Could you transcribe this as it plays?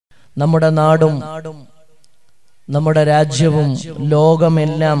നമ്മുടെ നാടും നമ്മുടെ രാജ്യവും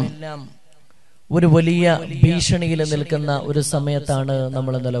ലോകമെല്ലാം ഒരു വലിയ ഭീഷണിയിൽ നിൽക്കുന്ന ഒരു സമയത്താണ്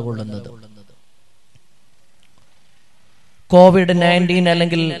നമ്മൾ നിലകൊള്ളുന്നത്. COVID-19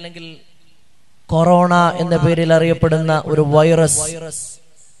 അല്ലെങ്കിൽ കൊറോണ എന്ന പേരിൽ അറിയപ്പെടുന്ന ഒരു വൈറസ്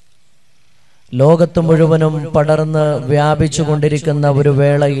ലോകത്ത് മുഴുവനും പടർന്ന് വ്യാപിച്ചു കൊണ്ടിരിക്കുന്ന ഒരു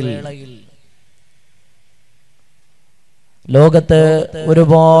വേളയിൽ ലോകത്ത്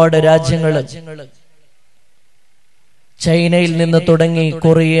ഒരുപാട് രാജ്യങ്ങൾ, ചൈനയിൽ നിന്ന് തുടങ്ങി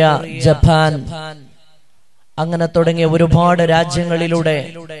കൊറിയ, ജപ്പാൻ, അങ്ങനെ തുടങ്ങിയ ഒരുപാട് രാജ്യങ്ങളിലൂടെ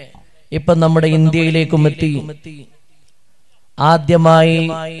ഇപ്പൊ നമ്മുടെ ഇന്ത്യയിലേക്കും എത്തി. ആദ്യമായി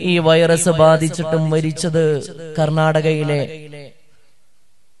ഈ വൈറസ് ബാധിച്ചിട്ടും മരിച്ചത് കർണാടകയിലെ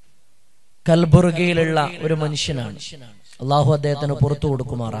കൽബുർഗിയിലുള്ള ഒരു മനുഷ്യനാണ്. അള്ളാഹു അദ്ദേഹത്തിന് പുറത്തു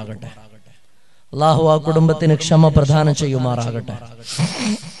കൊടുക്കുമാറാകട്ടെ. അള്ളാഹു ആ കുടുംബത്തിന് ക്ഷമ പ്രദാനം ചെയ്യുമാറാകട്ടെ.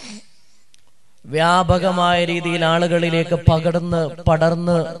 വ്യാപകമായ രീതിയിൽ ആളുകളിലേക്ക്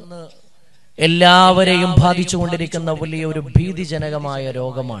പടർന്ന് എല്ലാവരെയും ബാധിച്ചുകൊണ്ടിരിക്കുന്ന വലിയ ഒരു ഭീതിജനകമായ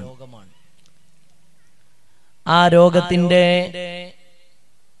രോഗമാണ്. ആ രോഗത്തിന്റെ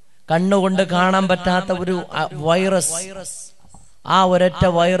കണ്ണുകൊണ്ട് കാണാൻ പറ്റാത്ത ഒരു വൈറസ്, ആ ഒരൊറ്റ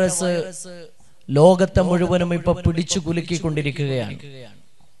വൈറസ് ലോകത്തെ മുഴുവനും ഇപ്പൊ പിടിച്ചു കുലുക്കിക്കൊണ്ടിരിക്കുകയാണ്.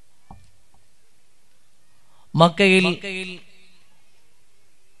 മക്കയിൽ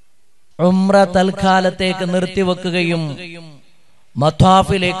ഉംറ തൽക്കാലത്തേക്ക് നിർത്തിവെക്കുകയും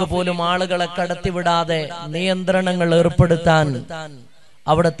മത്വാഫിലേക്ക് പോലും ആളുകളെ കടത്തിവിടാതെ നിയന്ത്രണങ്ങൾ ഏർപ്പെടുത്താൻ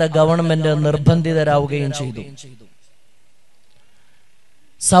അവിടുത്തെ ഗവൺമെന്റ് നിർബന്ധിതരാവുകയും ചെയ്തു.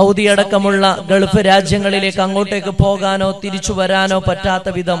 സൗദി അടക്കമുള്ള ഗൾഫ് രാജ്യങ്ങളിലേക്ക് അങ്ങോട്ടേക്ക് പോകാനോ തിരിച്ചു വരാനോ പറ്റാത്ത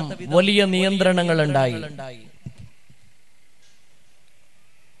വിധം വലിയ നിയന്ത്രണങ്ങൾ ഉണ്ടായി.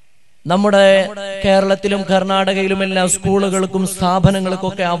 നമ്മുടെ കേരളത്തിലും കർണാടകയിലും എല്ലാ സ്കൂളുകൾക്കും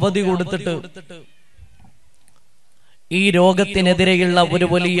സ്ഥാപനങ്ങൾക്കൊക്കെ അവധി കൊടുത്തിട്ട് ഈ രോഗത്തിനെതിരെയുള്ള ഒരു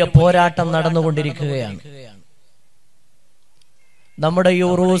വലിയ പോരാട്ടം നടന്നുകൊണ്ടിരിക്കുകയാണ്. നമ്മുടെ ഈ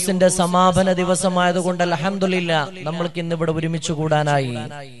ഉറൂസിന്റെ സമാപന ദിവസമായതുകൊണ്ട് അൽഹംദുലില്ലാ നമ്മൾക്ക് ഇന്ന് ഇവിടെ ഒരുമിച്ച് കൂടാനായി.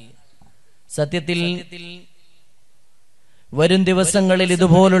 സത്യത്തിൽ വരും ദിവസങ്ങളിൽ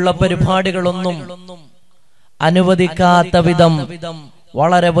ഇതുപോലുള്ള പരിപാടികളൊന്നും അനുവദിക്കാത്ത വിധം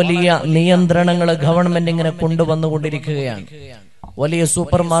വളരെ വലിയ നിയന്ത്രണങ്ങൾ ഗവൺമെന്റ് ഇങ്ങനെ കൊണ്ടുവന്നുകൊണ്ടിരിക്കുകയാണ്. വലിയ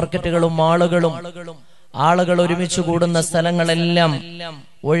സൂപ്പർ മാർക്കറ്റുകളും മാളുകളും ആളുകൾ ഒരുമിച്ച് കൂടുന്ന സ്ഥലങ്ങളെല്ലാം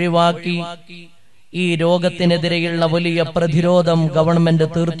ഒഴിവാക്കി ഈ രോഗത്തിനെതിരെയുള്ള വലിയ പ്രതിരോധം ഗവൺമെന്റ്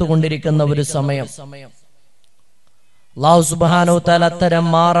തീർത്തുകൊണ്ടിരിക്കുന്ന ഒരു സമയം. അല്ലാഹു സുബ്ഹാനഹു വ തആല അത്തരം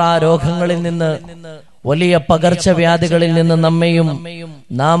മാറാ രോഗങ്ങളിൽ നിന്ന്, വലിയ പകർച്ചവ്യാധികളിൽ നിന്ന് നമ്മെയും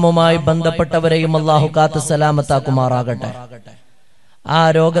നാമുമായി ബന്ധപ്പെട്ടവരെയും അല്ലാഹു കാത്തു സലാമത്താക്കുമാറാകട്ടെ. ആ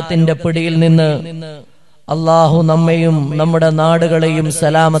രോഗത്തിന്റെ പിടിയിൽ നിന്ന് അല്ലാഹു നമ്മെയും നമ്മുടെ നാടുകളെയും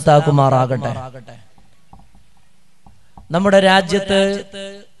സലാമത്താക്കുമാറാകട്ടെ. നമ്മുടെ രാജ്യത്ത്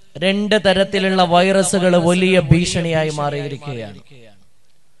രണ്ട് തരത്തിലുള്ള വൈറസുകൾ വലിയ ഭീഷണിയായി മാറിയിരിക്കുകയാണ്.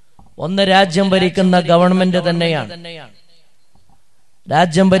 ഒന്ന് രാജ്യം ഭരിക്കുന്ന ഗവൺമെന്റ് തന്നെയാണ്.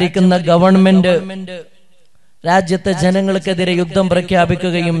 രാജ്യം ഭരിക്കുന്ന ഗവൺമെന്റ് രാജ്യത്തെ ജനങ്ങൾക്കെതിരെ യുദ്ധം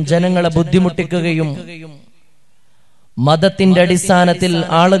പ്രഖ്യാപിക്കുകയും ജനങ്ങളെ ബുദ്ധിമുട്ടിക്കുകയും മതത്തിന്റെ അടിസ്ഥാനത്തിൽ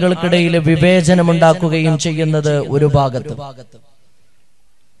ആളുകൾക്കിടയിൽ വിവേചനമുണ്ടാക്കുകയും ചെയ്യുന്നത് ഒരു ഭാഗത്ത്.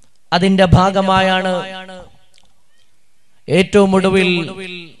 അതിന്റെ ഭാഗമായാണ് ഏറ്റവും ഒടുവിൽ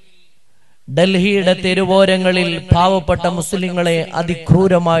ഡൽഹിയുടെ തെരുവോരങ്ങളിൽ പാവപ്പെട്ട മുസ്ലിങ്ങളെ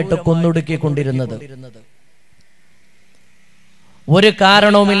അതിക്രൂരമായിട്ട് കൊന്നൊടുക്കിക്കൊണ്ടിരുന്നത്. ഒരു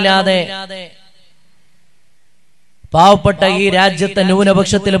കാരണവുമില്ലാതെ പാവപ്പെട്ട ഈ രാജ്യത്തെ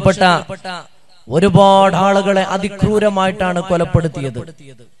ന്യൂനപക്ഷത്തിൽപ്പെട്ട ഒരുപാട് ആളുകളെ അതിക്രൂരമായിട്ടാണ് കൊലപ്പെടുത്തിയത്.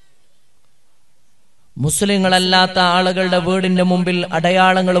 മുസ്ലിങ്ങളല്ലാത്ത ആളുകളുടെ വീടിന്റെ മുമ്പിൽ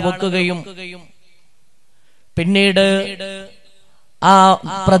അടയാളങ്ങൾ വെക്കുകയും പിന്നീട് ആ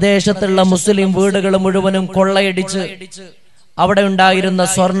പ്രദേശത്തുള്ള മുസ്ലിം വീടുകൾ മുഴുവനും കൊള്ളയടിച്ച് അവിടെ ഉണ്ടായിരുന്ന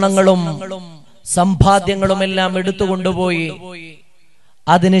സ്വർണങ്ങളും സമ്പാദ്യങ്ങളും എല്ലാം എടുത്തുകൊണ്ടുപോയി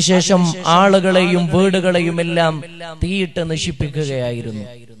അതിനുശേഷം ആളുകളെയും വീടുകളെയും എല്ലാം തീയിട്ട് നശിപ്പിക്കുകയായിരുന്നു.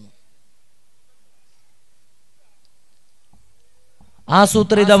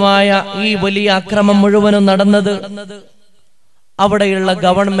 ആസൂത്രിതമായ ഈ വലിയ അക്രമം മുഴുവനും നടന്നത് അവിടെയുള്ള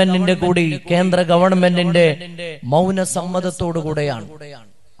ഗവൺമെന്റിന്റെ കൂടി, കേന്ദ്ര ഗവൺമെന്റിന്റെ മൗന സമ്മതത്തോടുകൂടെയാണ്.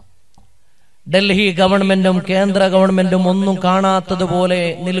 ഡൽഹി ഗവൺമെന്റും കേന്ദ്ര ഗവൺമെന്റും ഒന്നും കാണാത്തതുപോലെ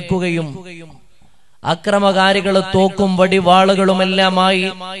നിൽക്കുകയും അക്രമകാരികൾ തോക്കും വടിവാളുകളുമെല്ലാമായി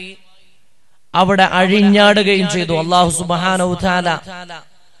അവിടെ അഴിഞ്ഞാടുകയും ചെയ്തു. അല്ലാഹു സുബ്ഹാനഹു വ തആല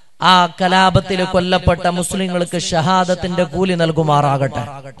ആ കലാപത്തിൽ കൊല്ലപ്പെട്ട മുസ്ലിങ്ങൾക്ക് ഷഹാദത്തിന്റെ കൂലി നൽകുമാറാകട്ടെ.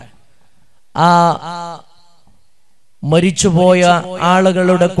 ആ മരിച്ചുപോയ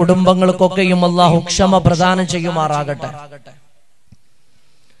ആളുകളുടെ കുടുംബങ്ങൾക്കൊക്കെയും അല്ലാഹു ക്ഷമ പ്രദാനം ചെയ്യുമാറാകട്ടെ.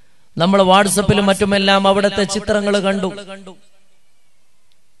 നമ്മൾ വാട്സപ്പിലും മറ്റുമെല്ലാം അവിടുത്തെ ചിത്രങ്ങൾ കണ്ടു.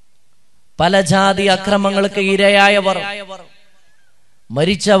 പല ജാതി അക്രമങ്ങൾക്ക് ഇരയായവർ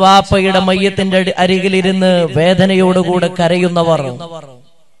മരിച്ച വാപ്പയുടെ മയ്യത്തിന്റെ അരികിലിരുന്ന് വേദനയോടുകൂടെ കരയുന്നവർ,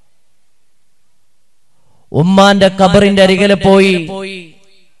 ഉമ്മാന്റെ ഖബറിന്റെ അരികിൽ പോയി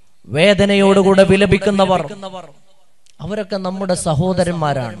വേദനയോടുകൂടെ വിലപിക്കുന്നവർ, അവരൊക്കെ നമ്മുടെ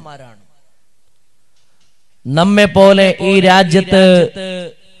സഹോദരന്മാരാണ്. നമ്മെ പോലെ ഈ രാജ്യത്ത്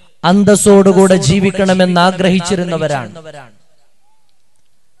അന്തസ്സോടുകൂടെ ജീവിക്കണമെന്ന് ആഗ്രഹിച്ചിരുന്നവരാണ്.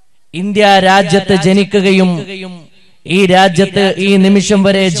 ഇന്ത്യ രാജ്യത്ത് ജനിക്കുകയും ഈ രാജ്യത്ത് ഈ നിമിഷം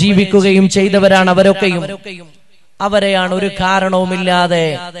വരെ ജീവിക്കുകയും ചെയ്തവരാണ് അവരൊക്കെയും. അവരെയാണ് ഒരു കാരണവുമില്ലാതെ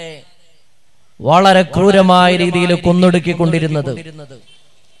വളരെ ക്രൂരമായ രീതിയിൽ കൊന്നൊടുക്കിക്കൊണ്ടിരുന്നത്.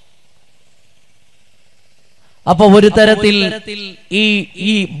 അപ്പൊ ഒരു തരത്തിൽ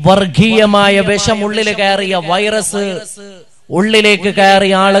ഈ വർഗീയമായ വിഷം ഉള്ളിൽ കയറിയ വൈറസ് ഉള്ളിലേക്ക്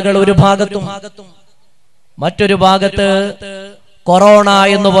കയറിയ ആളുകൾ ഒരു ഭാഗത്തും, മറ്റൊരു ഭാഗത്ത് കൊറോണ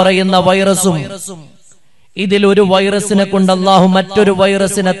എന്ന് പറയുന്ന വൈറസും. ഇതിൽ ഒരു വൈറസിനെ കൊണ്ട് അല്ലാഹു മറ്റൊരു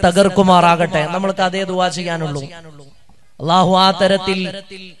വൈറസിനെ തകർക്കുമാറാകട്ടെ. നമ്മൾക്ക് അതേ ദുആ ചെയ്യാനുള്ളൂ. അല്ലാഹു ആ തരത്തിൽ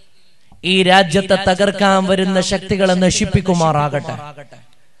ഈ രാജ്യത്തെ തകർക്കാൻ വരുന്ന ശക്തികളെ നശിപ്പിക്കുമാറാകട്ടെ.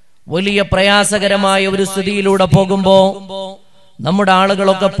 വലിയ പ്രയാസകരമായ ഒരു സ്ഥിതിയിലൂടെ പോകുമ്പോ നമ്മുടെ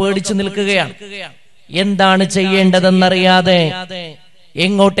ആളുകളൊക്കെ പേടിച്ചു നിൽക്കുകയാണ്. എന്താണ് ചെയ്യേണ്ടതെന്നറിയാതെ,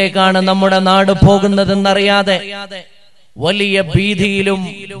 എങ്ങോട്ടേക്കാണ് നമ്മുടെ നാട് പോകുന്നതെന്നറിയാതെ വലിയ ഭീതിയിലും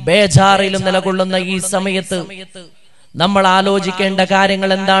ബേജാറിലും നിലകൊള്ളുന്ന ഈ സമയത്ത് നമ്മൾ ആലോചിക്കേണ്ട കാര്യങ്ങൾ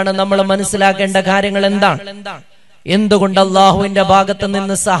എന്താണ്? നമ്മൾ മനസ്സിലാക്കേണ്ട കാര്യങ്ങൾ എന്താണ്? എന്തുകൊണ്ട് അല്ലാഹുവിന്റെ ഭാഗത്ത്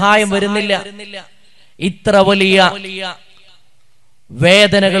നിന്ന് സഹായം വരുന്നില്ല? ഇത്ര വലിയ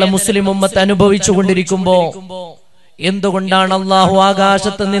വേദനകൾ മുസ്ലിം ഉമ്മത്ത് അനുഭവിച്ചു കൊണ്ടിരിക്കുമ്പോ എന്തുകൊണ്ടാണ് അല്ലാഹു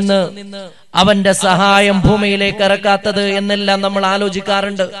ആകാശത്ത് നിന്ന് അവന്റെ സഹായം ഭൂമിയിലേക്ക് ഇറക്കാത്തത് എന്നെല്ലാം നമ്മൾ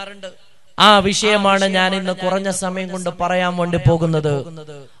ആലോചിക്കാറുണ്ട്. ആ വിഷയമാണ് ഞാൻ ഇന്ന് കുറഞ്ഞ സമയം കൊണ്ട് പറയാൻ വേണ്ടി പോകുന്നത്.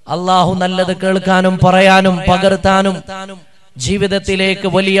 അല്ലാഹു നല്ലത് കേൾക്കാനും പറയാനും പകർത്താനും ജീവിതത്തിലേക്ക്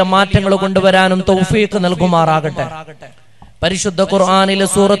വലിയ മാറ്റങ്ങൾ കൊണ്ടുവരാനും തൗഫീഖ് നൽകുമാറാകട്ടെ. പരിശുദ്ധ ഖുർആനിലെ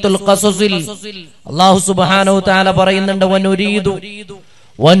സൂറത്തുൽ ഖസസിൽ അല്ലാഹു സുബ്ഹാനഹു തആല പറയുന്നുണ്ട്,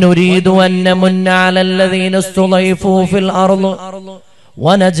 വനുരീദു അൻ നമുന്ന അലല്ലദീന ഇസ്തുളൈഫു ഫിൽ അർള്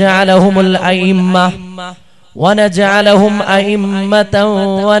വനജഅലഹുമുൽ അഇമ്മത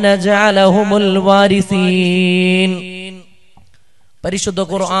വനജഅലഹുമുൽ വാരിസീൻ. പരിശുദ്ധ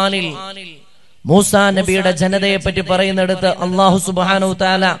ഖുർആനിൽ മൂസാ നബിയുടെ ജനതയെ പറ്റി പറയുന്നിടത്ത് അല്ലാഹു സുബ്ഹാനഹു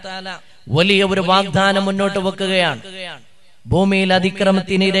തആല വലിയ ഒരു വാഗ്ദാനം മുന്നോട്ട് വെക്കുകയാണ്. ഭൂമിയിൽ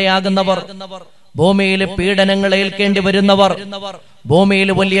അതിക്രമത്തിനിരയാകുന്നവർ, ഭൂമിയിൽ പീഡനങ്ങൾ ഏൽക്കേണ്ടി വരുന്നവർ, ഭൂമിയിൽ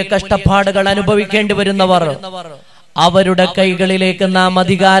വലിയ കഷ്ടപ്പാടുകൾ അനുഭവിക്കേണ്ടി വരുന്നവർ, അവരുടെ കൈകളിലേക്ക് നാം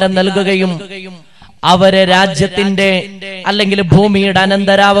അധികാരം നൽകുകയും അവരെ രാജ്യത്തിന്റെ അല്ലെങ്കിൽ ഭൂമിയുടെ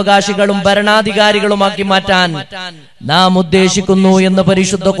അനന്തരാവകാശികളും ഭരണാധികാരികളുമാക്കി മാറ്റാൻ നാം ഉദ്ദേശിക്കുന്നു എന്ന്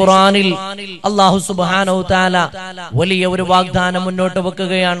പരിശുദ്ധ ഖുർആനിൽ അല്ലാഹു സുബ്ഹാനഹു തആല വലിയ ഒരു വാഗ്ദാനം മുന്നോട്ട്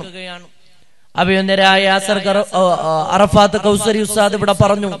വെക്കുകയാണ്. അഭിനന്ദനായ അറഫാത്ത് കൗസരി ഉസ്താദ് ഇവിടെ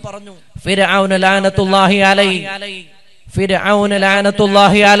പറഞ്ഞു, ഫിർഔന ലഅനത്തുല്ലാഹി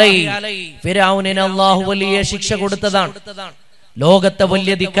അലൈഹി, ഫിർഔനിന് അല്ലാഹു വലിയ ശിക്ഷ കൊടുത്തതാണ്. ലോകത്തെ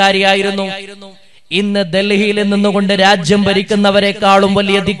വലിയ ധിക്കാരിയായിരുന്നു. ഇന്ന് ഡൽഹിയിൽ നിന്നുകൊണ്ട് രാജ്യം ഭരിക്കുന്നവരെക്കാളും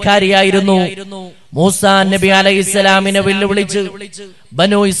വലിയ ധിക്കാരിയായിരുന്നു. മൂസാ നബി അലൈഹിസ്സലാമിനെ വെല്ലുവിളിച്ച്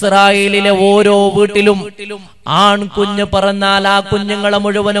ബനു ഇസ്രായേലിലെ ഓരോ വീട്ടിലും ആൺകുഞ്ഞ് പറന്നാൽ ആ കുഞ്ഞുങ്ങളെ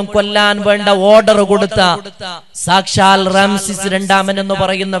മുഴുവനും കൊല്ലാൻ വേണ്ട ഓർഡർ കൊടുത്ത സാക്ഷാൽ റാംസിസ് രണ്ടാമൻ എന്ന്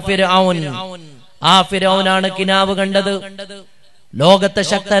പറയുന്ന ഫിർഔൻ. ആ ഫിർഔനാണ് കിനാവ് കണ്ടത്. ലോകത്തെ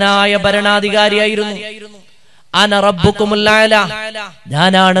ശക്തനായ ഭരണാധികാരിയായിരുന്നു. അന റബ്ബുക്കുമുൽ അഅല,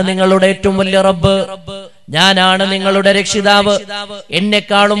 ഞാനാണ് നിങ്ങളുടെ ഏറ്റവും വലിയ റബ്ബ്, ഞാനാണ് നിങ്ങളുടെ രക്ഷിതാവ്,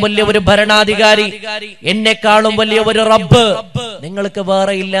 എന്നെക്കാളും വലിയ ഒരു ഭരണാധികാരി, എന്നെക്കാളും വലിയ ഒരു റബ്ബ് നിങ്ങൾക്ക്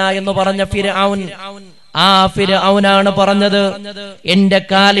വേറെ ഇല്ല എന്ന് പറഞ്ഞ ഫിർഔൻ. ആ ഫിർഔനാണ് പറഞ്ഞത്, എന്റെ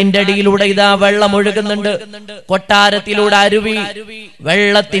കാലിന്റെ അടിയിലൂടെ ഇതാ വെള്ളം ഒഴുകുന്നുണ്ട്. കൊട്ടാരത്തിലൂടെ അരുവി,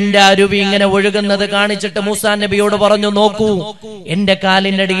 വെള്ളത്തിന്റെ അരുവി ഇങ്ങനെ ഒഴുകുന്നത് കാണിച്ചിട്ട് മൂസാ നബിയോട് പറഞ്ഞു, നോക്കൂ എന്റെ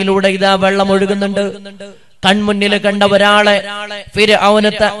കാലിന്റെ അടിയിലൂടെ ഇതാ വെള്ളം ഒഴുകുന്നുണ്ട്. കൺമുന്നിൽ കണ്ട ഒരാളെ ഫിർഔന്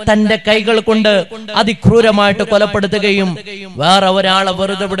തന്റെ കൈകൾ കൊണ്ട് അതിക്രൂരമായിട്ട് കൊലപ്പെടുത്തുകയും വേറെ ഒരാളെ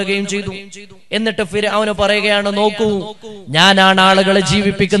വെറുതെ വിടുകയും ചെയ്തു. എന്നിട്ട് ഫിർഔന് പറയുകയാണ്, നോക്കൂ ഞാനാണ് ആളുകളെ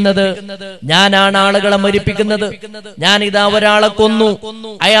ജീവിപ്പിക്കുന്നത്, ഞാനാണ് ആളുകളെ മരിപ്പിക്കുന്നത്. ഞാൻ ഇതാ ഒരാളെ കൊന്നു,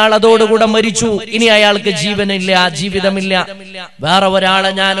 അയാൾ അതോടുകൂടെ മരിച്ചു, ഇനി അയാൾക്ക് ജീവനില്ല, ജീവിതമില്ല. വേറെ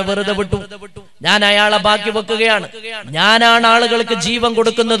ഒരാളെ ഞാൻ വെറുതെ വിട്ടു. ഞാൻ അയാളെ ബാക്കി വെക്കുകയാണ്. ഞാനാണ് ആളുകൾക്ക് ജീവൻ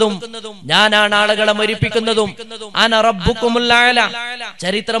കൊടുക്കുന്നതും ഞാനാണ് ആളുകളെ മരിപ്പിക്കുന്നതും. അന റബ്ബുക്കുമുൽ അഅല.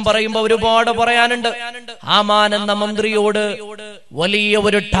 ചരിത്രം പറയുമ്പോൾ ഒരുപാട് പറയാനുണ്ട്. ഹാമാൻ എന്ന മന്ത്രിയോട് വലിയ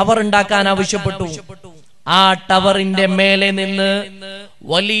ഒരു ടവർ ഉണ്ടാക്കാൻ ആവശ്യപ്പെട്ടു. ആ ടവറിന്റെ മേലെ നിന്ന്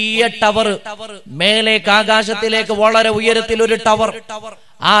വലിയ ടവർ, മേലേക്ക് ആകാശത്തിലേക്ക് വളരെ ഉയരത്തിൽ ഒരു ടവർ.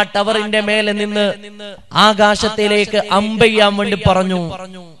 ആ ടവറിന്റെ മേലെ നിന്ന് ആകാശത്തിലേക്ക് അമ്പെയ്യാൻ വേണ്ടി പറഞ്ഞു.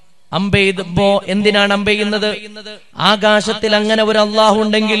 അമ്പെയ്തപ്പോ എന്തിനാണ് അമ്പെയ്യുന്നത്? ആകാശത്തിൽ അങ്ങനെ ഒരു അള്ളാഹു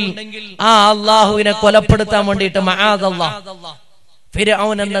ഉണ്ടെങ്കിൽ ആ അള്ളാഹുവിനെ കൊലപ്പെടുത്താൻ വേണ്ടിയിട്ട്. മഅാദല്ലാഹ്.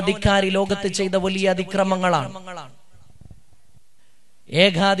 ഫിർഔൻ എന്ന ധിക്കാരി ലോകത്ത് ചെയ്ത വലിയ അതിക്രമങ്ങളാണ്.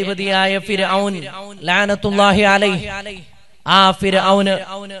 ഏകാധിപതിയായ ഫിർഔൻ ലഅനത്തുല്ലാഹി അലൈഹി. ആ ഫിർഔന്,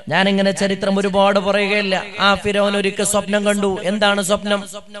 ഞാനിങ്ങനെ ചരിത്രം ഒരുപാട് പറയുകയില്ല. ആ ഫിർഔൻ ഒരിക്കൽ സ്വപ്നം കണ്ടു. എന്താണ് സ്വപ്നം?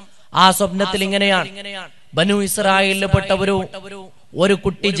 ആ സ്വപ്നത്തിൽ ഇങ്ങനെയാണ്: ബനു ഇസ്രായേലിൽ പെട്ട ഒരു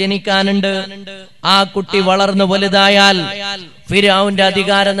കുട്ടി ജനിക്കാനുണ്ട്. ആ കുട്ടി വളർന്നു വലുതായാൽ ഫിർഔന്റെ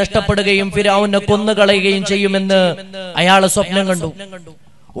അധികാരം നഷ്ടപ്പെടുകയും ഫിർഔനെ കൊന്നുകളയുകയും ചെയ്യുമെന്ന് അയാള് സ്വപ്നം കണ്ടു.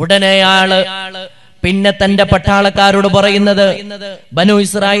 ഉടനെ അയാള് പിന്നെ തന്റെ പട്ടാളക്കാരോട് പറയുന്നത്, ബനു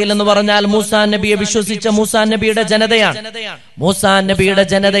ഇസ്രായേൽ എന്ന് പറഞ്ഞാൽ മൂസാ നബിയെ വിശ്വസിച്ച മൂസാ നബിയുടെ ജനതയാണ്. മൂസാ നബിയുടെ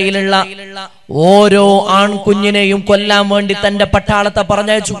ജനതയിലുള്ള ഓരോ ആൺകുഞ്ഞിനെയും കൊല്ലാൻ വേണ്ടി തന്റെ പട്ടാളത്തെ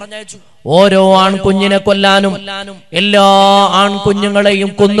പറഞ്ഞയച്ചു. ഓരോ ആൺകുഞ്ഞിനെ കൊല്ലാനും എല്ലാ ആൺകുഞ്ഞുങ്ങളെയും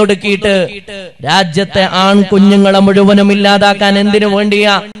കൊന്നൊടുക്കിയിട്ട് രാജ്യത്തെ ആൺകുഞ്ഞുങ്ങളെ മുഴുവനും ഇല്ലാതാക്കാൻ എന്തിനു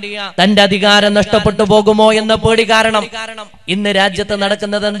വേണ്ടിയാ? തന്റെ അധികാരം നഷ്ടപ്പെട്ടു പോകുമോ എന്ന പേടി കാരണം. ഇന്ന് രാജ്യത്ത്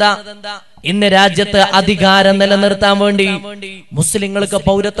നടക്കുന്നത് എന്താ? ഇന്ന് രാജ്യത്ത് അധികാരം നിലനിർത്താൻ വേണ്ടി മുസ്ലിങ്ങൾക്ക്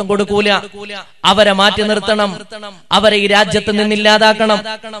പൗരത്വം കൊടുക്കൂല. അവരെ മാറ്റി നിർത്തണം, അവരെ ഈ രാജ്യത്ത് നിന്ന് ഇല്ലാതാക്കണം,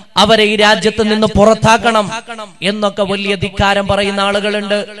 അവരെ ഈ രാജ്യത്ത് നിന്ന് പുറത്താക്കണം എന്നൊക്കെ വലിയ ധിക്കാരം പറയുന്ന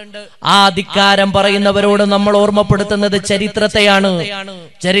ആളുകളുണ്ട്. ആ ധിക്കാരം പറയുന്നവരോട് നമ്മൾ ഓർമ്മപ്പെടുത്തുന്നത് ചരിത്രത്തെയാണ്.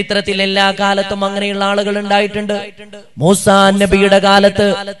 ചരിത്രത്തിൽ എല്ലാ കാലത്തും അങ്ങനെയുള്ള ആളുകൾ ഉണ്ടായിട്ടുണ്ട്. മൂസാ നബിയുടെ കാലത്ത്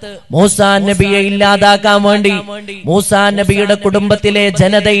മൂസാ നബിയെ ഇല്ലാതാക്കാൻ വേണ്ടി മൂസാ നബിയുടെ കുടുംബത്തിലെ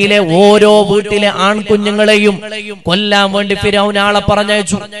ജനതയിലെ ഓരോ വീട്ടിലെ ആൺകുഞ്ഞുങ്ങളെയും കൊല്ലാൻ വേണ്ടി ഫിർഔൻ ആളെ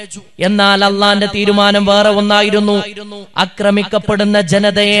പറഞ്ഞയച്ചു. എന്നാൽ അള്ളാന്റെ തീരുമാനം വേറെ ഒന്നായിരുന്നു. ആക്രമിക്കപ്പെടുന്ന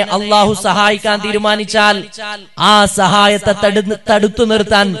ജനതയെ അള്ളാഹു സഹായിക്കാൻ തീരുമാനിച്ചാൽ ആ സഹായത്തെ തടുത്തു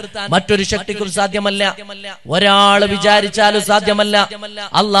നിർത്താൻ മറ്റൊരു ശക്തിക്കും സാധ്യമല്ല, ഒരാൾ വിചാരിച്ചാലും സാധ്യമല്ല.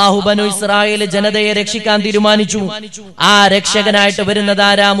 അള്ളാഹു ബനു ഇസ്രായേൽ ജനതയെ രക്ഷിക്കാൻ തീരുമാനിച്ചു. ആ രക്ഷകനായിട്ട് വരുന്നത്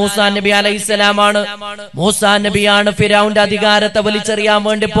ആരാ? മൂസാ നബി അലൈഹിസ്സലാമാണ്. മൂസാ നബിയാണ് ഫിർഔന്റെ അധികാരത്തെ വലിച്ചെറിയാൻ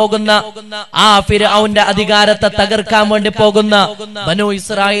വേണ്ടി പോകുന്ന, ആ ഫിർഔന്റെ അധികാരത്തെ തകർക്കാൻ വേണ്ടി പോകുന്ന ബനു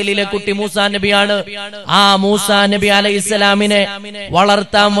ഇസ്രായേലിലെ കുട്ടി മൂസാ നബിയാണ്. ആ മൂസാ നബി അലൈഹിസ്സലാമിനെ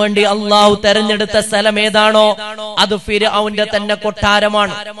വളർത്താൻ വേണ്ടി അള്ളാഹു തെരഞ്ഞെടുത്ത സ്ഥലം ഏതാണോ അത് ഫിർഔന്റെ തന്നെ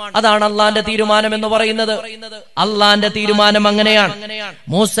കൊട്ടാരമാണ്. അതാണ് അള്ളാന്റെ തീരുമാനം എന്ന് പറയുന്നത്. അള്ളാന്റെ തീരുമാനം അങ്ങനെയാണ്.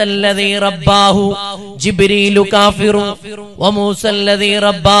 മൂസല്ലദീ റബ്ബാഹു ജിബ്രീലു കാഫിറു വമൂസല്ലദീ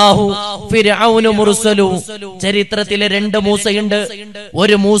റബ്ബാഹു ഫിർഔനു മുർസലു. ചരിത്രത്തിലെ രണ്ട് മൂസയുണ്ട്.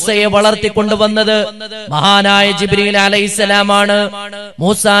 ഒരു മൂസയെ വളർത്തിക്കൊണ്ടുവന്നത് മഹാനായ ജിബ്രീൽ അലൈഹിസ്സലാമാണ്.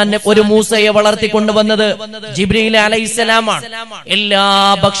 ഒരു മൂസയെ വളർത്തിക്കൊണ്ടുവന്നത് ജിബ്രീൽ അലൈഹിസ്സലാമാണ്. എല്ലാ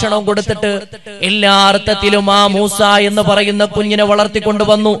ഭക്ഷണവും കൊടുത്തിട്ട് എല്ലാ അർത്ഥത്തിലും ആ മൂസ എന്ന് പറയുന്ന കുഞ്ഞിനെ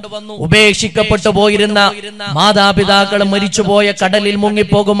വളർത്തിക്കൊണ്ടുവന്നു. ഉപേക്ഷിക്കപ്പെട്ടു പോയിരുന്ന മാതാപിതാക്കൾ മരിച്ചുപോയ കടലിൽ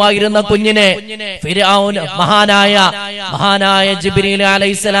മുങ്ങിപ്പോകുമായിരുന്ന കുഞ്ഞിനെ ഫിർഔൻ മഹാനായ ജിബ്രീൽ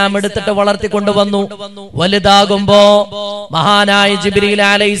അലൈഹിസ്സലാം എടുത്തിട്ട് വളർത്തിക്കൊണ്ടുവന്നു. വലുതാകുമ്പോ മഹാനായ ജിബ്രീൽ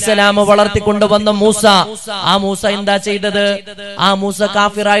അലൈഹിസ്സലാം വളർത്തിക്കൊണ്ടുവന്ന മൂസ, ആ മൂസ എന്താ ചെയ്തത്? ആ മൂസ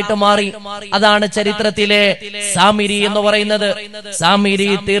കാഫിറായിട്ട് മാറി. അതാണ് ചരിത്രത്തിലെ സാമിരി എന്ന് പറയുന്നത്. സാമിരി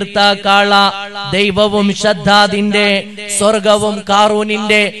തീർത്ഥാക്കാള ദൈവവും ഷദ്ദാദിന്റെ സ്വർഗവും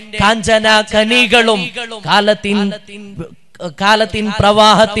കാറൂനിന്റെ കാഞ്ചന ഖനികളും കാലത്തിൻ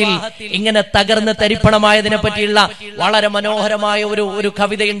പ്രവാഹത്തിൽ ഇങ്ങനെ തകർന്ന് തരിപ്പണമായതിനെ പറ്റിയുള്ള വളരെ മനോഹരമായ ഒരു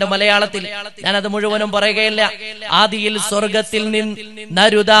കവിതയുണ്ട് മലയാളത്തിൽ. ഞാനത് മുഴുവനും പറയുകയില്ല. ആദിയിൽ സ്വർഗത്തിൽ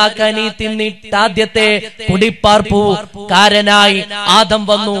നരുതാ കനി തിന്നിട്ടാദ്യത്തെ കുടിപ്പാർപ്പു കാരനായി ആദം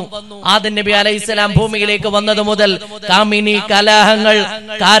വന്നു. ആദം നബി അലൈഹിസ്സലാം ഭൂമിയിലേക്ക് വന്നത് മുതൽ കാമിനി കലഹങ്ങൾ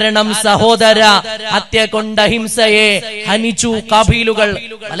കാരണം സഹോദര ഹത്യ കൊണ്ട ഹിംസയെ ഹനിച്ചു കാബീലുകൾ.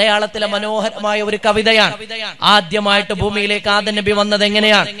 മലയാളത്തിലെ മനോഹരമായ ഒരു കവിതയാണ്. ആദ്യമായിട്ട് ഭൂമിയിൽ ആദം നബി വന്നത്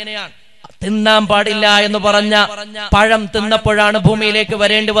എങ്ങനെയാണ്? തിന്നാൻ പാടില്ല എന്ന് പറഞ്ഞ പഴം തിന്നപ്പോഴാണ് ഭൂമിയിലേക്ക്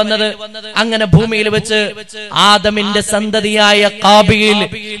വരേണ്ടി വന്നത്. അങ്ങനെ ഭൂമിയിൽ വെച്ച് ആദമിന്റെ സന്തതിയായ കാബീൽ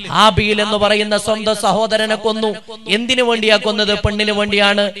ഹാബീൽ എന്ന് പറയുന്ന സ്വന്തം സഹോദരനെ കൊന്നു. എന്തിനു വേണ്ടിയാ കൊന്നത്? പെണ്ണിന്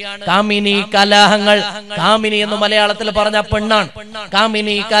വേണ്ടിയാണ്. കാമിനി കലാഹങ്ങൾ, കാമിനി എന്ന് മലയാളത്തിൽ പറഞ്ഞ പെണ്ണാണ്.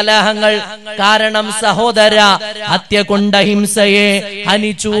 കാമിനി കലാഹങ്ങൾ കാരണം സഹോദര ഹത്യ കൊണ്ട് അഹിംസയെ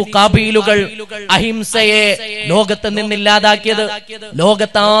ഹനിച്ചു കാബീലുകൾ. അഹിംസയെ ലോകത്ത് നിന്നില്ലാതാക്കിയത്.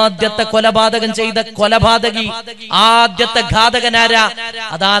 ലോകത്ത് ആദ്യത്തെ കൊലപാതകം ചെയ്ത കൊലപാതകി, ആദ്യത്തെ ഘാതകനാരാ?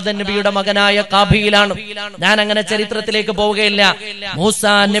 അതാദൻ നബിയുടെ മകനായ കാബീലാണ്. ഞാൻ അങ്ങനെ ചരിത്രത്തിലേക്ക് പോവുകയില്ല.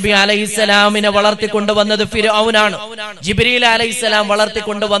 മൂസാ നബി അലൈഹിസ്സലാമിനെ വളർത്തിക്കൊണ്ടുവന്നത് ഫിർഔനാണ്. ജിബ്രീൽ അലൈഹിസ്സലാം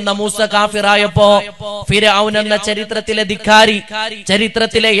വളർത്തിക്കൊണ്ടുവന്ന മൂസ കാഫിറായപ്പോ ഫിർഔൻ എന്ന ചരിത്രത്തിലെ ധിക്കാരി,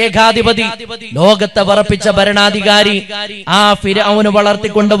 ചരിത്രത്തിലെ ഏകാധിപതി, ലോകത്തെ വറപ്പിച്ച ഭരണാധികാരി, ആ ഫിർഔന്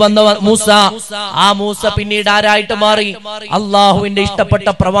വളർത്തിക്കൊണ്ടുവന്ന മൂസ, ആ മൂസ പിന്നീട് ആരായിട്ട് മാറി? അള്ളാഹുവിന്റെ ഇഷ്ടപ്പെട്ട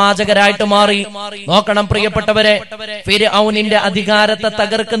പ്രവാചകരായിട്ട് മാറി. നോക്കണം പ്രിയപ്പെട്ടവരെ, ഫിർഔനിന്റെ അധികാരത്തെ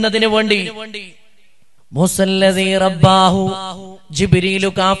തകർക്കുന്നതിന് വേണ്ടി മുസല്ലദീ റബ്ബാഹു ജിബ്രീലു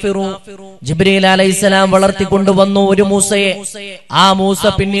കാഫിറു, ജിബ്രീൽ അലൈഹിസ്സലാം വളർത്തിക്കൊണ്ടുവന്നു ഒരു മൂസയെ. ആ മൂസ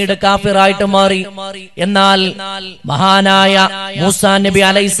പിന്നീട് കാഫിറായിട്ട് മാറി. എന്നാൽ മഹാനായ മൂസാ നബി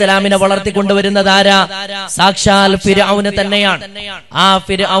അലൈഹിസ്സലാമിനെ വളർത്തിക്കൊണ്ടുവരുന്നത് ആരാ? സാക്ഷാൽ ഫിർഔന് തന്നെയാണ്. ആ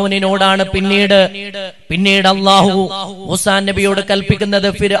ഫിർഔനിനോടാണ് പിന്നീട് അല്ലാഹു മൂസാ നബിയോട് കൽപ്പിക്കുന്നത്,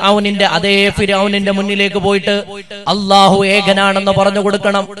 ഫിർഔനിന്റെ അതേ ഫിർഔനിന്റെ മുന്നിലേക്ക് പോയിട്ട് അല്ലാഹു ഏകനാണെന്ന് പറഞ്ഞു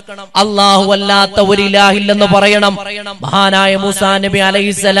കൊടുക്കണം. അല്ലാഹു അല്ലാത്ത ഒരു ഇലാഹില്ലെന്ന് പറയണം. മഹാനായ മൂസാ നബി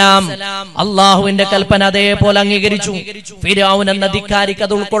അലൈഹിസ്സലാം അല്ലാഹുവിന്റെ കൽപ്പന അതേപോലെ അംഗീകരിച്ചു. ഫിർഔൻ എന്ന ധിക്കാരിക്ക്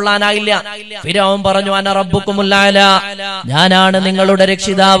അത് ഉൾക്കൊള്ളാനായില്ല. ഫിർഔൻ പറഞ്ഞു, അന റബ്ബുക്കുമുൽ അഅ്ലാ, ഞാനാണ് നിങ്ങളുടെ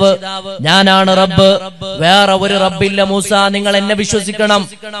രക്ഷിതാവ്, ഞാനാണ് റബ്ബ്, വേറെ ഒരു റബ്ബില്ല മൂസ, നിങ്ങൾ എന്നെ വിശ്വസിക്കണം,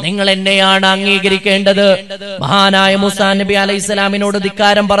 നിങ്ങൾ എന്നെയാണ് അംഗീകരിക്കേണ്ടത്. മഹാനായ മൂസാ നബി അലൈഹിസ്സലാമിനോട്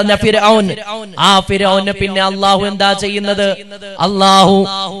ധിക്കാരം പറഞ്ഞ ഫിർഔൻ, ആ ഫിർഔന് പിന്നെ അല്ലാഹു എന്താ ചെയ്യുന്നത്? അല്ലാഹു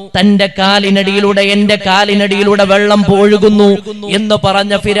തന്റെ കാലിനടിയിലൂടെ, എന്റെ കാലിനടിയിലൂടെ വെള്ളം ഒഴുകുന്നു എന്ന്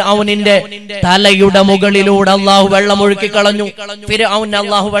പറഞ്ഞ ഫിർഔനിന്റെ തലയുടെ മുകളിലൂടെ അല്ലാഹു വെള്ളം ഒഴുക്കി കളഞ്ഞു. ഫിർഔനെ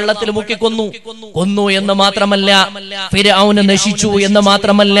അല്ലാഹു വെള്ളത്തിൽ കൊന്നു എന്ന് മാത്രമല്ല, ഫിർഔന് നശിച്ചു എന്ന്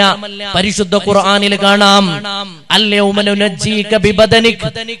മാത്രമല്ല, പരിശുദ്ധ ഖുർആനിൽ കാണാം, അൽയൗമ നുനജ്ജീക ബിബദനിക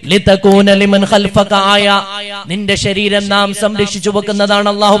ലിതകൂന ലിമൻ ഖൽഫക ആയ, നിന്റെ ശരീരം നാം സംരക്ഷിച്ചു വെക്കുന്നതാണ്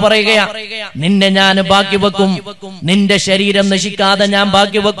അല്ലാഹു പറയുകയാ. നിന്നെ ഞാൻ ബാക്കി വെക്കും, നിന്റെ ശരീരം നശിക്കാതെ ഞാൻ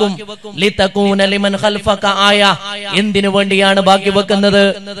ബാക്കി വെക്കും. ലിതകൂന ലിമൻ ഖൽഫക ആയ, എന്തിനു വേണ്ടിയാണ് ബാക്കി വെക്കുന്നത്?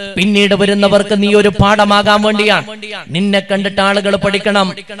 പിന്നീട് വരുന്നവർക്ക് നീ ഒരു പാഠമാകാൻ വേണ്ടിയാണ്. നിന്നെ കണ്ടിട്ട് ആളുകൾ പഠിക്കണം.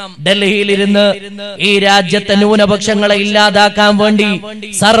 ഡൽഹിയിലിരുന്ന് ഈ രാജ്യത്തെ ന്യൂനപക്ഷങ്ങളെ ഇല്ലാതാക്കാൻ വേണ്ടി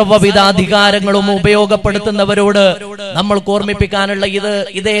സർവ്വവിധ അധികാരങ്ങളും ഉപയോഗപ്പെടുത്തുന്നവരോട് നമ്മൾ ഓർമ്മിപ്പിക്കാനുള്ള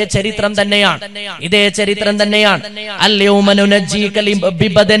ഇതേ ചരിത്രം തന്നെയാണ്.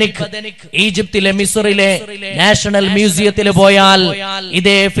 ഈജിപ്തിലെ മിസ്റിലെ നാഷണൽ മ്യൂസിയത്തിൽ പോയാൽ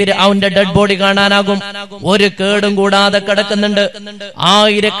ഇതേ ഫിർഔന്റെ ഡെഡ് ബോഡി കാണാനാകും. ഒരു കേടും കൂടാതെ കിടക്കുന്നുണ്ട്.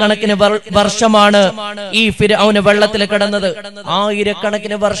 ആയിരക്കണക്കിന് വർഷമാണ് ഈ ഫിർഔന് വെള്ളത്തിൽ കിടന്നത്.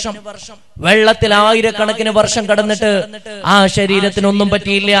 ആയിരക്കണക്കിന് വർഷം വെള്ളത്തിൽ, ആയിരക്കണക്കിന് വർഷം കിടന്നിട്ട് ആ ശരീരത്തിനൊന്നും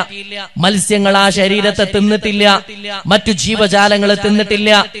പറ്റിയില്ല. മത്സ്യങ്ങൾ ആ ശരീരത്തെ തിന്നിട്ടില്ല, മറ്റു ജീവജാലങ്ങളെ തിന്നിട്ടില്ല,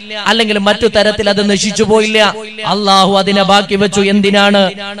 അല്ലെങ്കിൽ മറ്റു തരത്തിൽ അത് നശിച്ചു പോയില്ല. അള്ളാഹു അതിനെ ബാക്കി വെച്ചു. എന്തിനാണ്?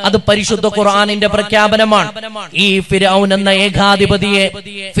 അത് പരിശുദ്ധ ഖുർആനിന്റെ പ്രഖ്യാപനമാണ്. ഈ ഫിർഔൻ എന്ന ഏകാധിപതിയെ,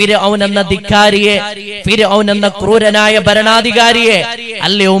 ഫിർഔൻ എന്ന ധിക്കാരിയെ, ഫിർഔൻ എന്ന ക്രൂരനായ ഭരണാധികാരിയെ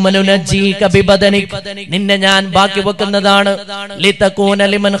അൽയൗമ നുനജ്ജീക ബിബദനിക, നിന്നെ ഞാൻ ബാക്കി വെക്കുന്നതാണ്. ലിതകൂന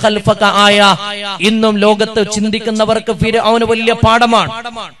ലിമൻ ഖൽഫക ആയ, ഇന്നും ലോകത്ത് ചിന്തിക്കുന്നവർക്ക് ഫിർഔൻ വലിയ പാഠമാണ്.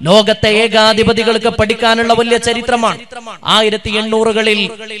 ലോകത്തെ ഏകാധിപതികൾക്ക് പഠിക്കാനുള്ള വലിയ ചരിത്രമാണ്. 1800കളിൽ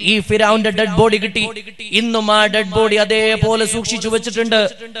ഈ ഫിർഔന്റെ ഡെഡ് ബോഡി കിട്ടി. ഇന്നും ആ ഡെഡ് ബോഡി അതേപോലെ സൂക്ഷിച്ചു വെച്ചിട്ടുണ്ട്.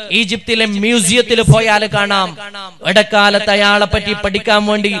 ഈജിപ്തിലെ മ്യൂസിയത്തിൽ പോയാൽ കാണാം. ഇടക്കാലത്ത് അയാളെ പറ്റി പഠിക്കാൻ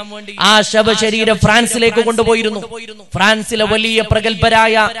വേണ്ടി ആ ശവശരീരം ഫ്രാൻസിലേക്ക് കൊണ്ടുപോയിരുന്നു. ഫ്രാൻസിലെ വലിയ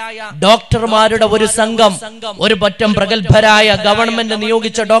പ്രഗത്ഭരായ ഡോക്ടർമാരുടെ ഒരു സംഘം, ഒരു പറ്റം പ്രഗത്ഭരായ ഗവൺമെന്റ്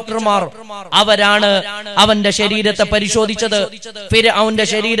നിയോഗിച്ച ഡോക്ടർമാർ, അവരാണ് അവന്റെ ശരീരത്തെ പരിശോധിച്ചത്. ഫിർഔന്റെ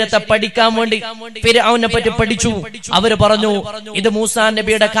ശരീരത്തെ പഠിക്കാൻ വേണ്ടി ഫിർഔനെ പറ്റി പഠിച്ചു. അവര് പറഞ്ഞു, ഇത് മൂസാ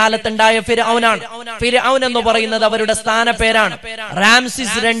നബിയുടെ കാലത്തുണ്ടായ ഫിർഔനാണ്. ഫിർഔൻ എന്ന് പറയുന്നത് അവരുടെ സ്ഥാനപ്പേരാണ്.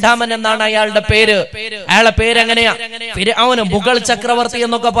 റാംസിസ് രണ്ടാമൻ എന്നാണ് അയാളുടെ പേര്. അയാളുടെ പേര് എങ്ങനെയാ? ഫിർഔന് മുഗൾ ചക്രവർത്തി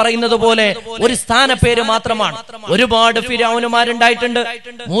എന്നൊക്കെ പറയുന്നത് പോലെ ഒരു സ്ഥാനപ്പേര് മാത്രമാണ്. ഒരുപാട് ഫിർഔനുമാരുണ്ടായിട്ടുണ്ട്.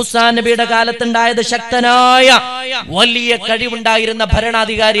 മൂസാ നബിയുടെ കാലത്തുണ്ടായത് ശക്തനായ വലിയ കഴിവുണ്ടായിരുന്ന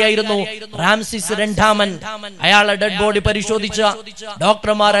ഭരണാധികാരിയായിരുന്നു റാംസിസ് രണ്ടാമൻ. അയാളെ ഡെഡ് ബോഡി പരിശോധിച്ച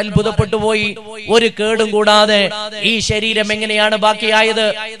ഡോക്ടർമാർ അത്ഭുതപ്പെട്ടു പോയി. ഒരു കേടും കൂടാതെ ഈ ശരീരം എങ്ങനെയാണ് ബാക്കിയായത്?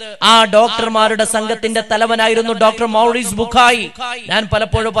 ആ ഡോക്ടർമാർ ഡോക്ടർമാരുടെ സംഘത്തിന്റെ തലവനായിരുന്നു ഡോക്ടർ മൗറീസ് ബുഖായി. ഞാൻ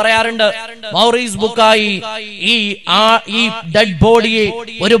പലപ്പോഴും പറയാറുണ്ട്, മൗറീസ് ബുഖായി ഈ ഡെഡ് ബോഡിയെ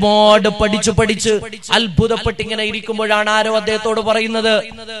ഒരുപാട് പഠിച്ച് അത്ഭുതപ്പെട്ടിങ്ങനെ ഇരിക്കുമ്പോഴാണ് ആരോ അദ്ദേഹത്തോട് പറയുന്നത്,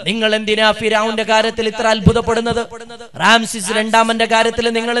 നിങ്ങൾ എന്തിനാ ഫിരൗന്റെ കാര്യത്തിൽ ഇത്ര അത്ഭുതപ്പെടുന്നത്? റാംസിസ് രണ്ടാമന്റെ കാര്യത്തിൽ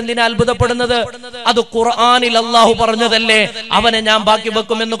നിങ്ങൾ എന്തിനാ അത്ഭുതപ്പെടുന്നത്? അത് ഖുർആനിൽ അല്ലാഹു പറഞ്ഞതല്ലേ, അവനെ ഞാൻ ബാക്കി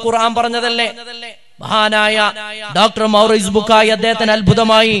വെക്കുമെന്ന് ഖുർആൻ പറഞ്ഞതല്ലേ. മഹാനായ ഡോക്ടർ മൗറീസ് ബുഖായി അദ്ദേഹത്തിന്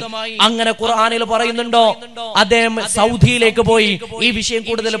അത്ഭുതമായി. അങ്ങനെ ഖുർആനിൽ പറയുന്നുണ്ടോ? അദ്ദേഹം സൗദിയിലേക്ക് പോയി ഈ വിഷയം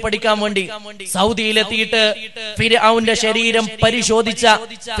കൂടുതൽ പഠിക്കാൻ വേണ്ടി. സൗദിയിലെത്തിയിട്ട് ഫിർഔന്റെ ശരീരം പരിശോധിച്ച,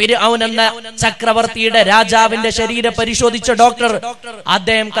 ഫിർഔൻ എന്ന ചക്രവർത്തിയുടെ രാജാവിന്റെ ശരീരം പരിശോധിച്ച ഡോക്ടർ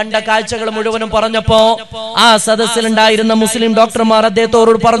അദ്ദേഹം കണ്ട കാഴ്ചകൾ മുഴുവനും പറഞ്ഞപ്പോ ആ സദസ്സിലുണ്ടായിരുന്ന മുസ്ലിം ഡോക്ടർമാർ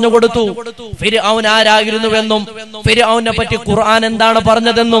അദ്ദേഹത്തോട് പറഞ്ഞു കൊടുത്തു ഫിർഔൻ ആരായിരുന്നുവെന്നും ഫിർഔനെ പറ്റി ഖുർആൻ എന്താണ്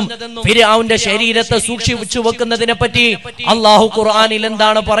പറഞ്ഞതെന്നും ഫിർഔന്റെ ശരീരത്തെ സൂക്ഷിച്ചു വെക്കുന്നതിനെ പറ്റി അല്ലാഹു ഖുർആനിൽ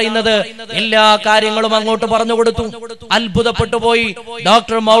എന്താണ് പറയുന്നത്, എല്ലാ കാര്യങ്ങളും അങ്ങോട്ട് പറഞ്ഞു കൊടുത്തു. അത്ഭുതപ്പെട്ടു പോയി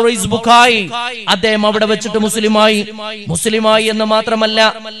ഡോക്ടർ മൗറീസ് ബുഖായി. അദ്ദേഹം അവിടെ വെച്ചിട്ട് മുസ്ലിമായി എന്ന് മാത്രമല്ല,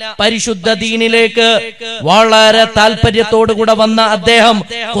 പരിശുദ്ധ ദീനിലേക്ക് വളരെ താല്പര്യത്തോടുകൂടെ വന്ന അദ്ദേഹം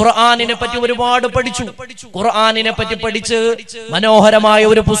ഖുർആനിനെ പറ്റി ഒരുപാട് പഠിച്ചു. ഖുർആനിനെ പറ്റി പഠിച്ച് മനോഹരമായ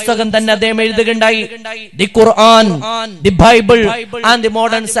ഒരു പുസ്തകം തന്നെ അദ്ദേഹം എഴുതുകയുണ്ടായി. The Quran, the Bible and the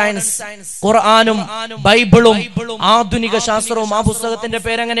modern science. ഖുർആനും ബൈബിളും ആധുനിക ശാസ്ത്രവും. ആ പുസ്തകത്തിന്റെ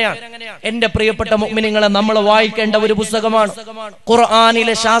പേരെങ്ങനെയാണ്? എന്റെ പ്രിയപ്പെട്ട മുഅ്മിനീങ്ങളെ, നമ്മൾ വായിക്കേണ്ട ഒരു പുസ്തകമാണ്.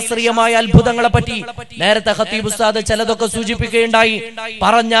 ഖുർആനിലെ ശാസ്ത്രീയമായ അത്ഭുതങ്ങളെ പറ്റി നേരത്തെ ഖത്തീബ് ഉസ്താദ് ചിലതൊക്കെ സൂചിപ്പിക്കുകയുണ്ടായി.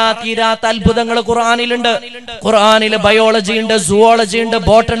 പറഞ്ഞാ തീരാത്ത അത്ഭുതങ്ങൾ ഖുർആനിലുണ്ട്. ഖുർആനിൽ ബയോളജി ഉണ്ട്, സുവോളജി ഉണ്ട്,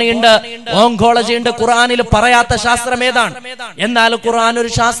 ബോട്ടണി ഉണ്ട്, ഓങ്കോളജി ഉണ്ട്. ഖുർആനിൽ പറയാത്ത ശാസ്ത്രം ഏതാണ്? എന്നാൽ ഖുർആൻ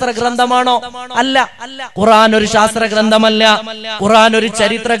ഒരു ശാസ്ത്ര ഗ്രന്ഥമാണോ? അല്ല. ഖുർആൻ ഒരു ശാസ്ത്ര ഗ്രന്ഥമല്ല. ഖുർആൻ ഒരു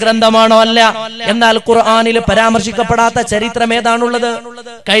ചരിത്ര ഗ്രന്ഥമാണോ? അല്ല. എന്നാൽ ഖുർആനിൽ പരാമർശിക്കപ്പെടാത്ത ചരിത്രം ഏതാണുള്ളത്?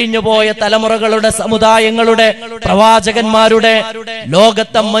 കഴിഞ്ഞുപോയ തലമുറകളുടെ, സമുദായങ്ങളുടെ, പ്രവാചകന്മാരുടെ,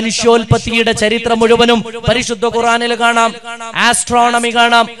 ലോകത്തെ മനുഷ്യോൽപത്തിയുടെ ചരിത്രം മുഴുവനും പരിശുദ്ധ ഖുർആനിൽ കാണാം. ആസ്ട്രോണമി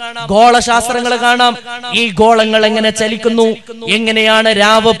കാണാം, ഗോളശാസ്ത്രങ്ങൾ കാണാം. ഈ ഗോളങ്ങൾ എങ്ങനെ ചലിക്കുന്നു, എങ്ങനെയാണ്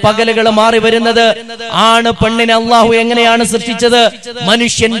രാവ് പകലുകൾ മാറി വരുന്നത്, ആണ് പെണ്ണിനെ അല്ലാഹു എങ്ങനെയാണ് സൃഷ്ടിച്ചത്,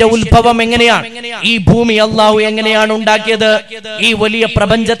 മനുഷ്യന്റെ ഉത്ഭവം എങ്ങനെയാണ്, ഈ ഭൂമി അല്ലാഹു എങ്ങനെയാണ് ഉണ്ടാക്കിയത്, ഈ വലിയ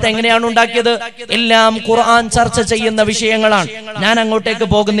പ്രപഞ്ചത്തെ എങ്ങനെയാണ് ഉണ്ടാക്കിയത്, എല്ലാം ഖുർആൻ ചർച്ച ചെയ്യുന്ന വിഷയങ്ങളാണ്. ഞാൻ അങ്ങോട്ടേക്ക്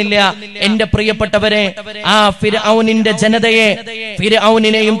പോകുന്നില്ല. എന്റെ പ്രിയപ്പെട്ടവരെ, ആ ഫിർഔനിന്റെ ജനതയെ,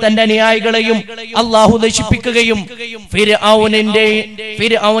 ഫിർഔനിനെയും തന്റെ അനുയായികളെയും അല്ലാഹു നശിപ്പിക്കുകയും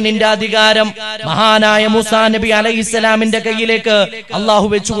ഫിർഔനിന്റെ അധികാരം മഹാനായ മൂസാ നബി അലൈഹിസ്സലാമിന്റെ കയ്യിലേക്ക് അല്ലാഹു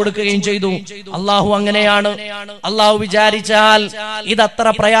വെച്ചു കൊടുക്കുകയും ചെയ്തു. അല്ലാഹു അങ്ങനെയാണ്. അല്ലാഹു വിചാരിച്ചാൽ ഇതത്ര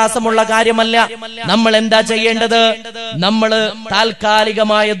പ്രയാസമുള്ള കാര്യമല്ല. നമ്മൾ എന്താ ചെയ്യേണ്ടത്? നമ്മൾ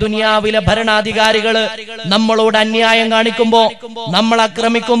താൽക്കാലികമായ ദുനിയാവിലെ ഭരണാധികാരികള് നമ്മളോട് അന്യായം കാണിക്കുമ്പോ, നമ്മളെ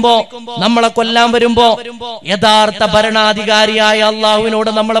ആക്രമിക്കുമ്പോ, നമ്മളെ കൊല്ലാൻ വരുമ്പോ യഥാർത്ഥ ഭരണാധികാരിയായ അല്ലാഹുവിനോട്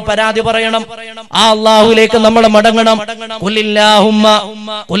നമ്മൾ പരാതി പറയണം. ആ അല്ലാഹുവിലേക്ക് നമ്മൾ മടങ്ങണം.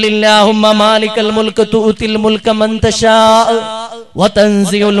 ഖുലില്ലാഹുമ്മ മാലിക്കൽ മുൽക്ക് തുഉതിൽ മുൽക മൻ തശാ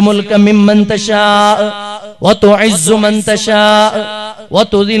വതൻസിഉൽ മുൽക മിമ്മൻ തശാ വതുഇസ്സു മൻ തശാ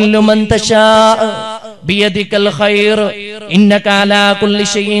വതുദില്ലു മൻ തശാ ബിയദികൽ ഖൈർ ഇന്നക അലാ കുല്ലി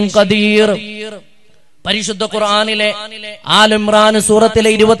ഷൈഇൻ ഖദീർ. പരിശുദ്ധ ഖുർആനിലെ ആൽ ഇംറാൻ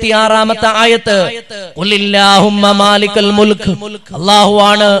സൂറത്തിലെ 26-ാമത്തെ ആയത്ത്, ഖുലില്ലാഹുമ്മ മാലിക്കൽ മുൽക്ക്.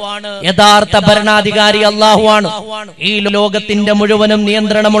 അല്ലാഹുവാണ് യഥാർത്ഥ ഭരണാധികാരി. അല്ലാഹുവാണ്. ഈ ലോകത്തിന്റെ മുഴുവനും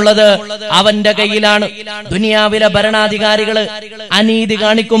നിയന്ത്രണമുള്ളത് അവന്റെ കയ്യിലാണ്. ദുനിയാവിലെ ഭരണാധികാരികള് അനീതി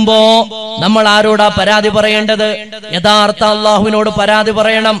കാണിക്കുമ്പോ നമ്മൾ ആരോടാ പരാതി പറയേണ്ടത്? യഥാർത്ഥ അല്ലാഹുവിനോട് പരാതി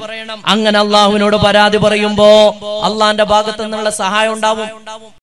പറയണം. അങ്ങനെ അല്ലാഹുവിനോട് പരാതി പറയുമ്പോ അള്ളാന്റെ ഭാഗത്തു നിന്നുള്ള സഹായം ഉണ്ടാവും.